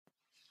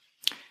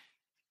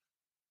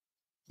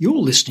You're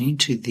listening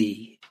to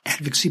the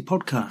Advocacy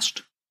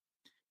Podcast.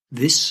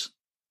 This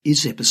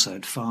is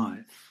episode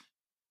 5.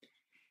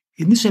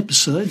 In this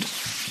episode,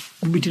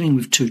 we'll be dealing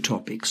with two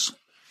topics.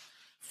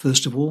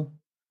 First of all,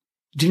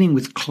 dealing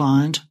with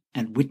client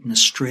and witness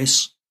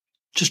stress,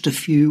 just a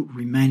few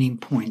remaining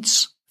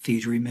points for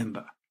you to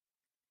remember.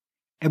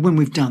 And when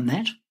we've done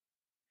that,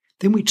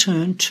 then we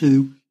turn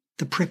to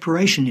the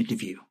preparation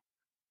interview.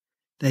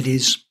 That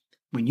is,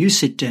 when you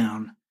sit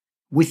down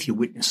with your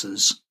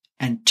witnesses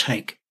and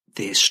take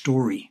their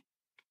story.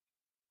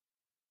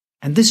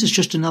 And this is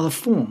just another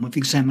form of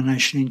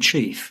examination in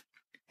chief,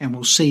 and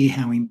we'll see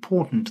how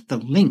important the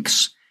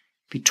links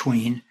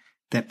between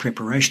that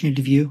preparation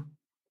interview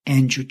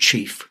and your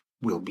chief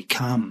will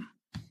become.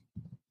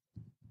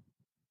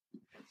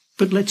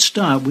 But let's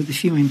start with a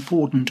few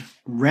important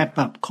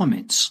wrap-up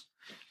comments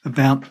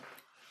about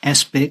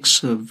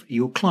aspects of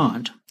your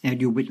client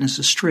and your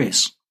witness's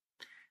stress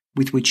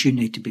with which you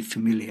need to be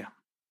familiar.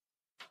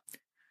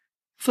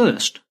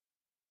 First,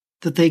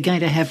 that they're going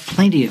to have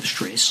plenty of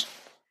stress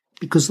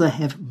because they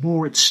have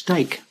more at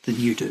stake than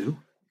you do,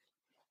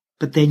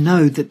 but they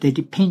know that they're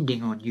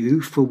depending on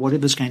you for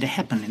whatever's going to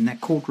happen in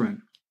that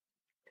courtroom.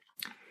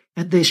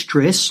 And their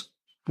stress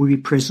will be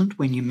present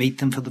when you meet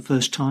them for the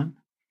first time.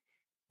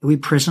 They'll be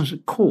present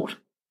at court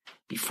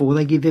before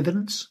they give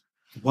evidence,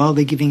 while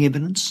they're giving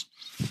evidence,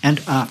 and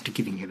after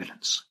giving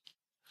evidence.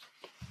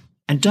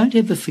 And don't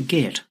ever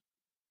forget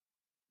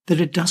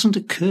that it doesn't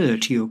occur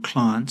to your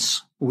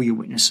clients or your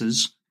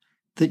witnesses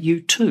that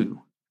you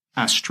too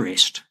are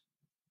stressed.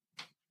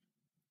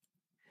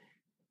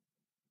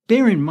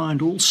 Bear in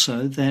mind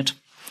also that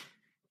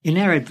in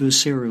our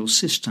adversarial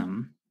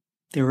system,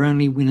 there are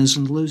only winners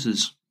and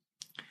losers.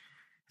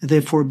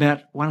 Therefore,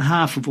 about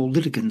 1/2 of all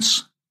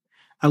litigants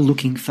are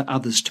looking for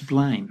others to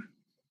blame.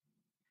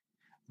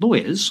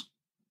 Lawyers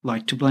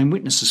like to blame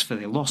witnesses for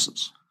their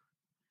losses.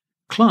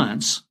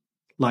 Clients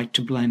like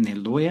to blame their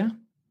lawyer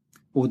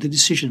or the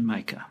decision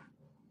maker.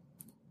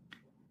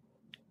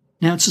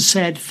 Now, it's a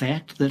sad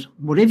fact that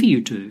whatever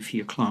you do for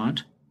your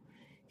client,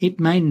 it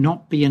may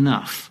not be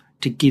enough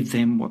to give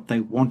them what they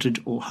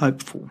wanted or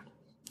hoped for.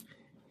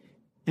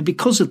 And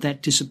because of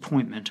that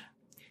disappointment,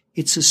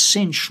 it's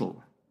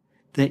essential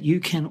that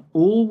you can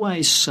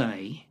always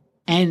say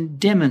and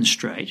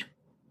demonstrate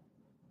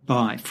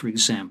by, for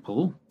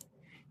example,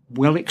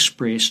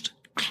 well-expressed,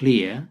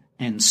 clear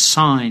and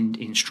signed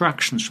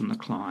instructions from the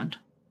client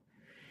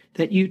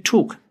that you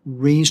took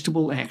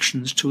reasonable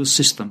actions to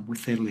assist them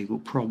with their legal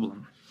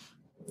problem.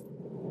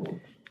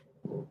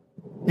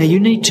 Now,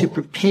 you need to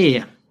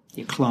prepare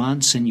your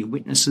clients and your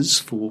witnesses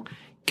for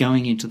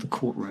going into the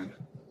courtroom.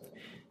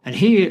 And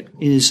here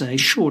is a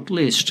short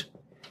list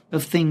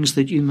of things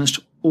that you must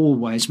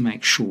always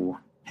make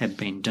sure have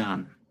been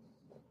done.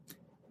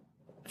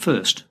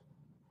 First,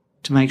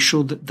 to make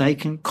sure that they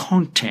can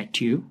contact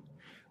you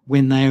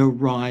when they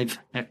arrive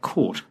at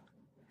court.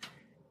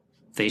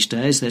 These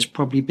days, that's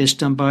probably best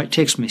done by a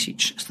text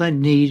message, so they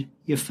need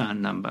your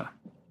phone number.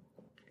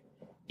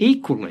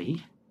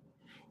 Equally,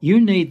 you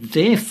need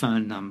their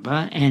phone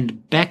number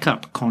and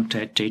backup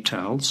contact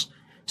details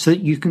so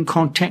that you can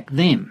contact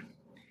them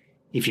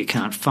if you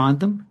can't find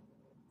them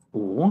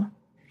or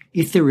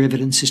if their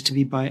evidence is to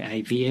be by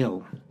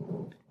AVL.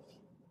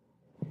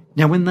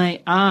 Now, when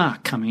they are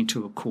coming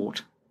to a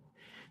court,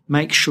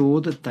 make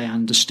sure that they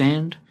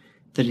understand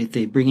that if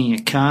they're bringing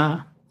a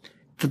car,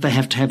 that they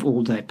have to have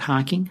all-day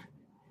parking,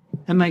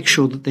 and make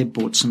sure that they've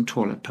bought some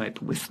toilet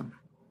paper with them.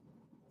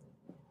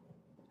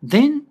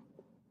 Then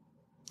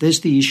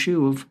there's the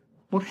issue of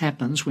what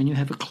happens when you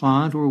have a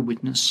client or a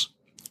witness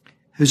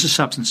who's a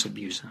substance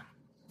abuser.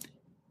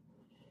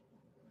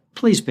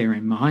 Please bear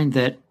in mind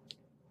that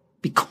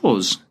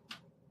because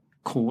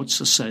courts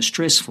are so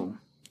stressful,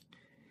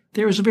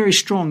 there is a very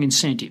strong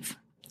incentive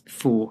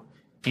for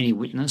any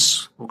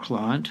witness or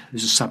client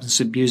who's a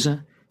substance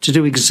abuser to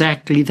do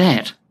exactly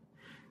that,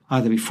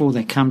 either before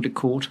they come to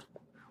court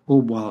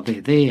or while they're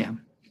there.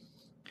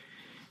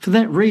 For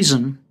that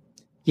reason,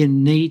 you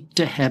need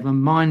to have a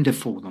minder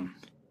for them.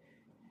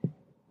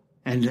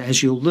 And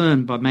as you'll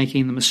learn by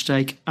making the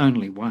mistake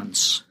only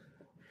once,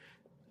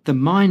 the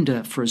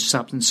minder for a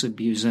substance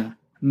abuser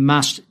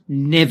must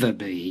never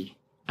be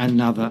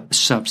another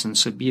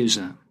substance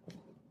abuser.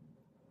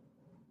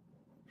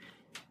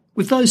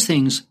 With those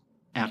things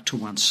out to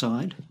one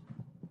side,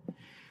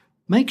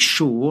 make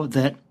sure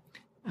that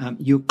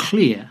you're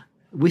clear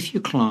with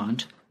your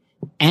client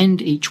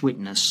and each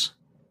witness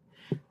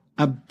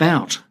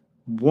about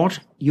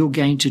what you're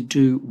going to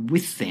do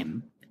with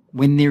them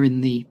when they're in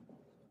the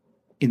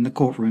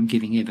courtroom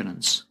giving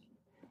evidence.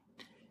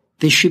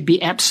 There should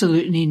be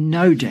absolutely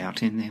no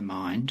doubt in their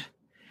mind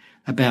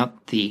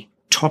about the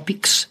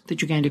topics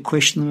that you're going to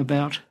question them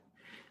about,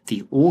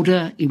 the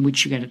order in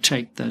which you're going to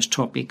take those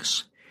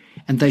topics,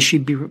 and they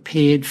should be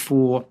prepared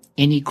for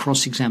any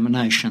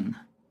cross-examination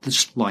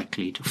that's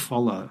likely to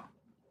follow.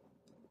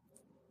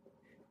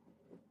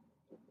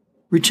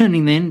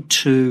 Returning then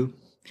to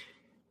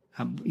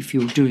if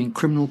you're doing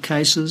criminal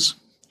cases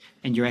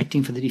and you're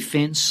acting for the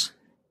defence,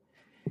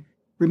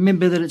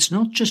 remember that it's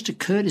not just a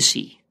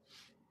courtesy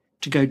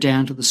to go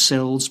down to the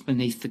cells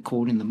beneath the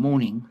court in the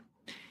morning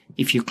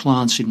if your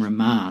client's in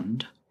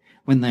remand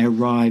when they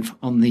arrive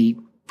on the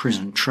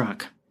prison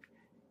truck.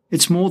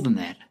 It's more than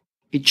that.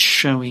 It's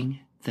showing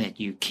that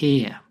you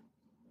care.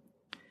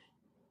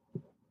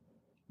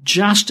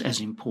 Just as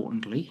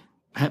importantly,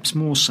 perhaps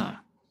more so,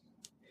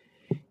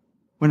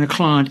 when a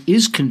client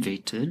is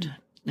convicted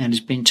and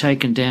has been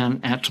taken down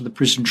out to the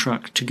prison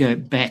truck to go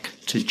back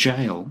to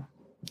jail,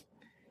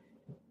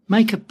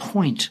 make a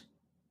point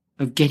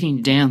of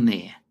getting down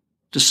there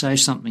to say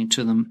something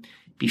to them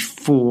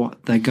before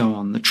they go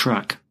on the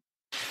truck.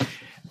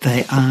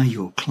 They are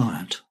your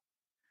client.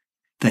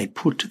 They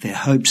put their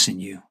hopes in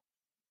you,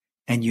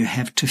 and you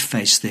have to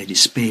face their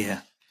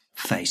despair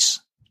face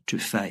to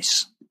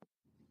face.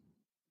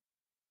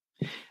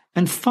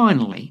 And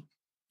finally,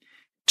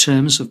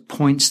 terms of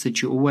points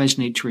that you always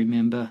need to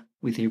remember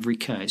with every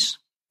case.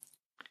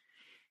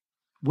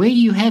 Where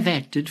you have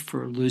acted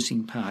for a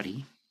losing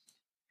party,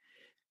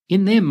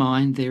 in their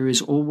mind there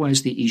is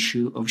always the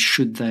issue of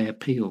should they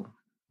appeal.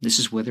 This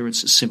is whether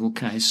it's a civil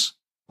case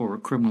or a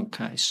criminal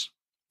case.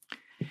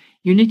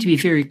 You need to be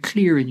very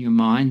clear in your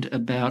mind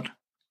about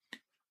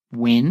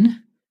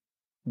when,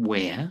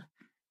 where,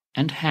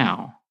 and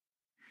how.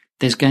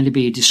 There's going to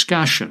be a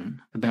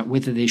discussion about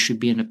whether there should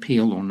be an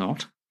appeal or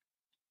not,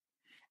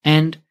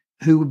 and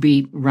who will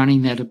be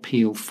running that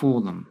appeal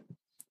for them.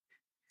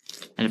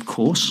 And of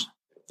course,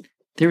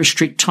 there are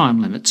strict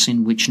time limits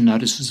in which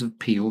notices of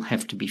appeal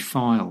have to be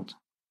filed.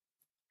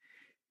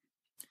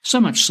 So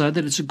much so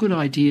that it's a good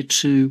idea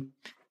to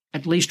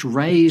at least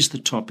raise the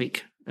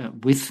topic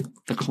with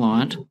the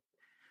client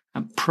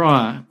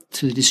prior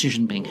to the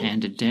decision being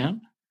handed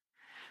down,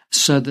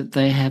 so that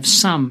they have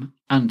some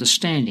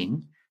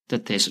understanding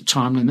that there's a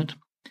time limit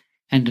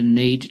and a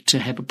need to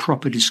have a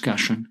proper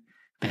discussion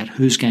about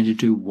who's going to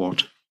do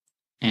what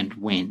and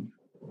when.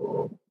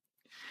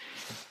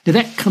 Now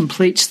that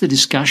completes the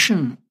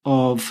discussion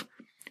of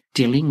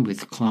dealing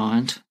with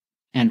client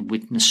and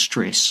witness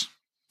stress.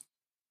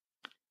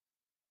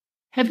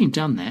 Having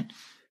done that,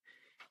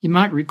 you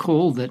might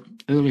recall that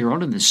earlier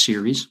on in this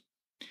series,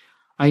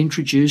 I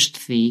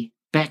introduced the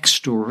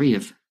backstory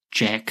of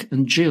Jack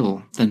and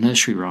Jill, the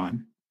nursery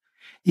rhyme.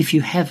 If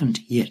you haven't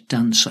yet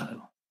done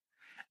so,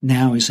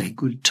 now is a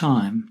good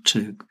time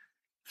to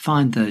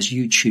find those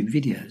YouTube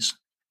videos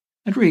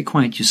and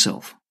reacquaint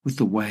yourself with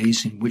the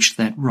ways in which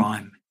that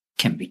rhyme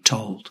can be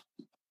told.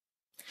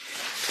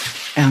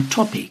 Our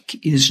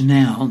topic is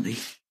now the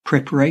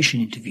preparation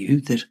interview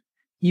that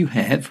you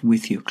have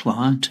with your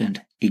client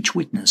and each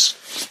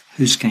witness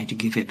who's going to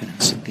give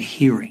evidence at the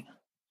hearing.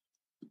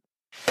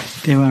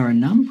 There are a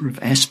number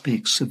of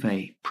aspects of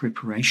a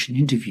preparation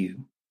interview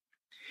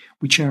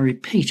which are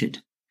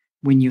repeated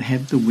when you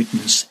have the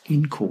witness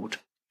in court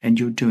and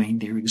you're doing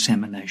their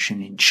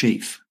examination in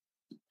chief.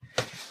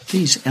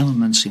 These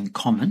elements in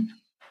common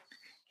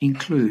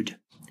include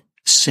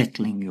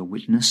settling your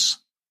witness,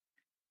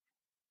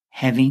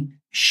 having,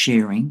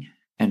 sharing,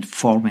 and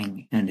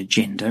following an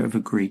agenda of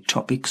agreed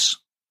topics,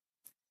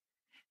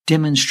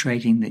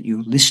 demonstrating that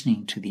you're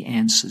listening to the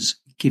answers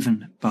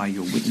given by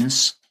your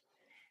witness,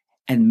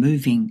 and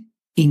moving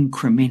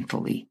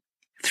incrementally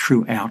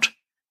throughout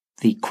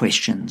the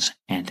questions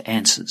and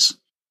answers.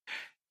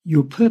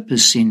 Your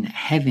purpose in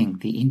having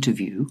the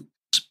interview,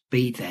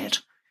 be that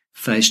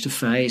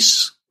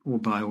face-to-face or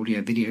by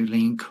audio-video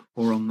link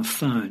or on the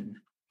phone,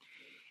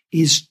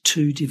 is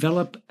to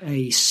develop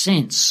a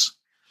sense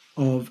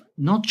of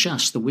not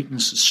just the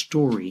witness's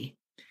story,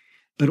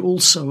 but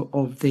also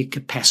of their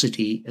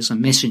capacity as a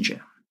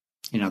messenger.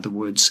 In other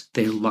words,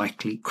 their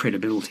likely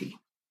credibility.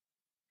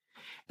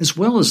 As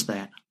well as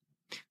that,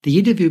 the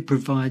interview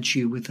provides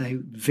you with a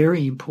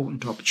very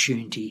important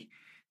opportunity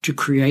to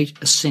create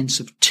a sense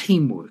of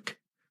teamwork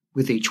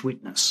with each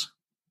witness.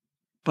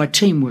 By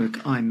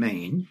teamwork, I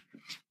mean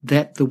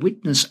that the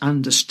witness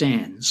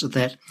understands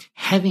that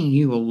having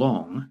you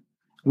along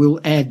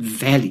will add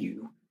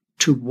value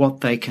to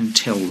what they can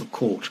tell the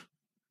court.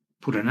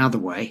 Put another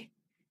way,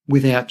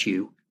 without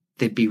you,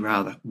 they'd be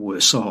rather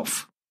worse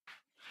off.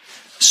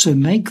 So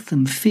make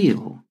them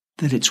feel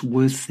that it's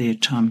worth their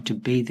time to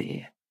be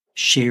there,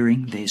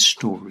 sharing their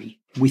story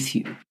with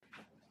you.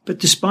 But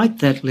despite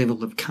that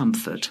level of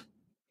comfort,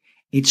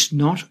 it's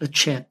not a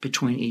chat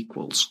between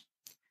equals.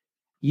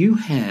 You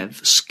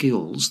have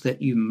skills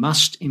that you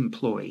must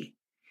employ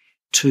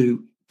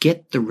to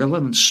get the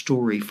relevant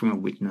story from a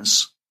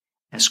witness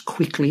as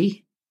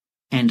quickly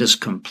and as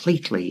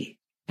completely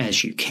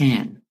as you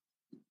can.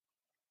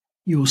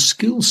 Your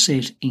skill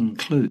set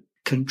includes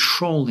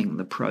controlling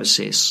the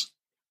process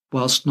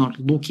whilst not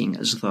looking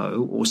as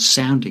though or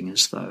sounding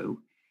as though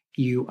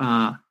you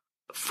are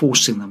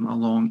forcing them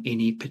along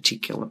any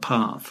particular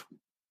path.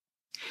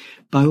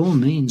 By all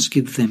means,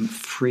 give them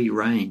free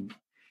rein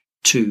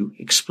to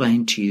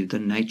explain to you the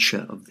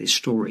nature of their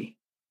story,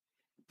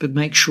 but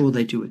make sure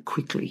they do it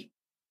quickly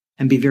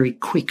and be very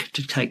quick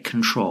to take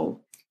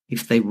control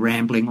if they're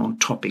rambling on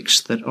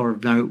topics that are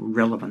of no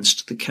relevance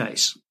to the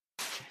case.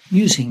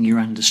 Using your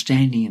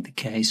understanding of the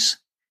case,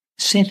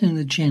 set an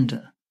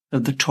agenda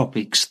of the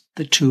topics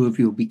the two of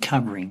you will be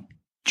covering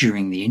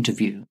during the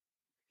interview.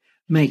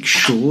 Make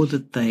sure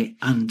that they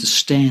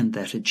understand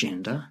that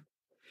agenda,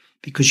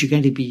 because you're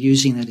going to be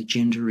using that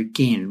agenda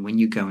again when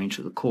you go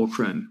into the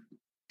courtroom.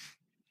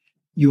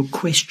 Your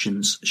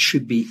questions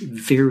should be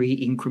very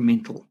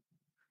incremental,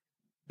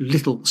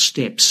 little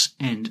steps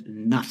and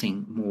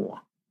nothing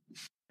more.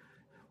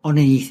 On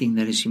anything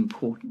that is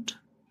important,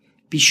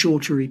 be sure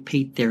to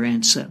repeat their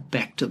answer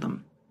back to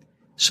them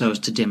so as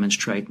to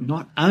demonstrate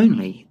not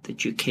only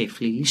that you're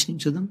carefully listening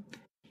to them,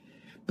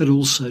 but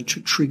also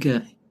to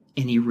trigger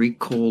any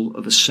recall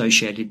of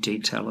associated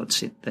detail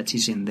that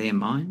is in their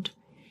mind,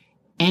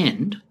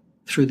 and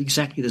through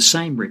exactly the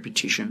same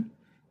repetition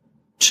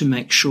to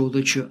make sure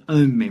that your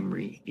own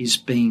memory is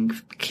being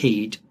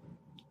keyed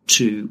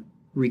to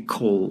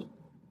recall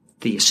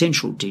the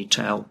essential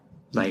detail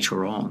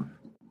later on.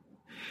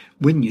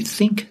 When you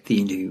think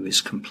the interview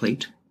is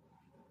complete,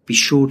 be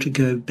sure to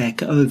go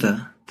back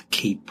over the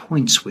key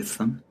points with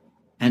them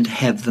and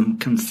have them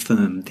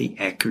confirm the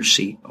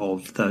accuracy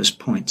of those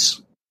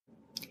points.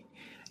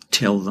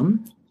 Tell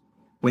them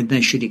when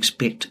they should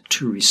expect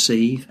to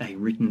receive a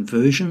written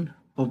version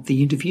of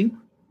the interview,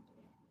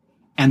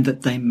 and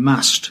that they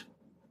must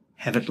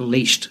have at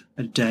least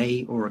a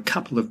day or a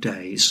couple of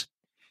days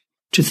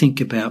to think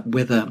about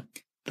whether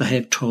they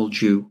have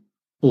told you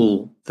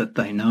all that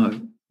they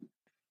know.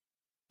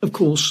 Of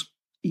course,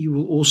 you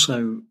will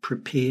also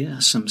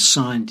prepare some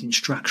signed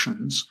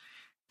instructions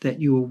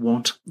that you will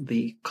want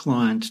the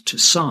client to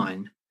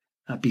sign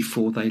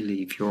before they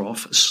leave your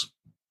office.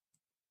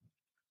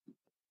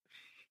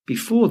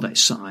 Before they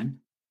sign,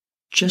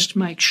 just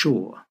make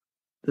sure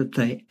that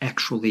they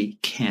actually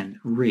can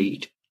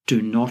read.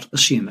 Do not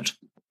assume it.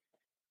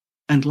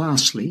 And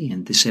lastly,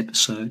 in this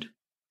episode,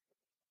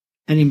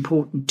 an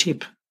important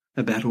tip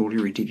about all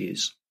your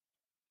interviews.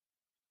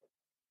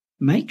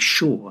 Make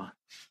sure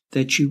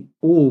that you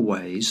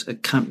always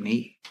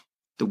accompany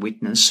the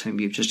witness whom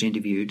you've just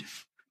interviewed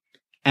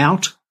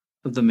out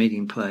of the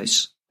meeting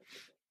place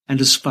and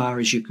as far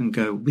as you can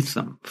go with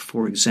them,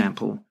 for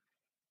example,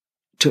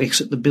 to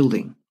exit the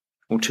building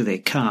or to their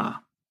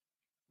car.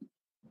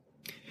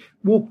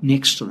 Walk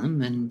next to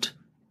them and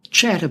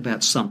chat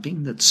about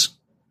something that's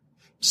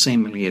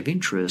seemingly of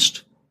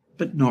interest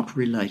but not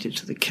related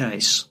to the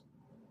case.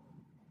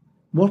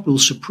 What will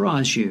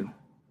surprise you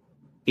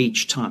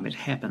each time it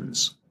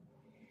happens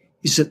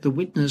is that the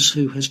witness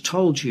who has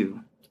told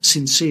you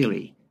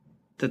sincerely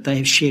that they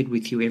have shared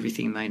with you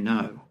everything they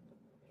know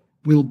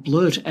will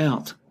blurt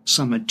out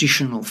some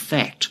additional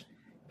fact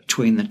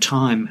between the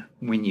time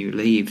when you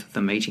leave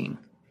the meeting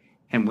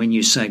and when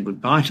you say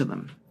goodbye to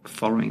them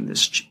following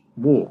this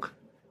walk,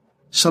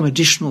 some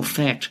additional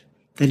fact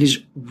that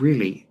is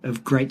really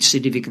of great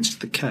significance to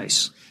the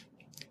case.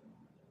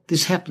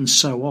 This happens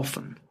so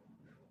often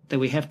that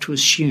we have to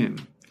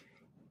assume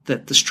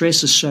that the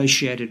stress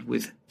associated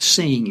with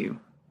seeing you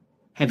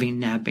having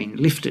now been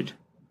lifted,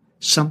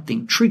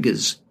 something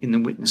triggers in the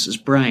witness's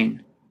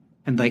brain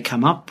and they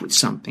come up with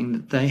something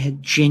that they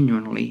had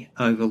genuinely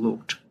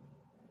overlooked.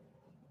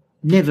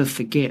 Never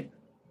forget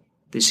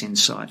this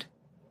insight.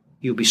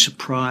 You'll be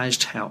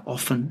surprised how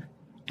often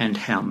and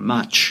how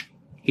much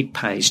it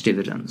pays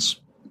dividends.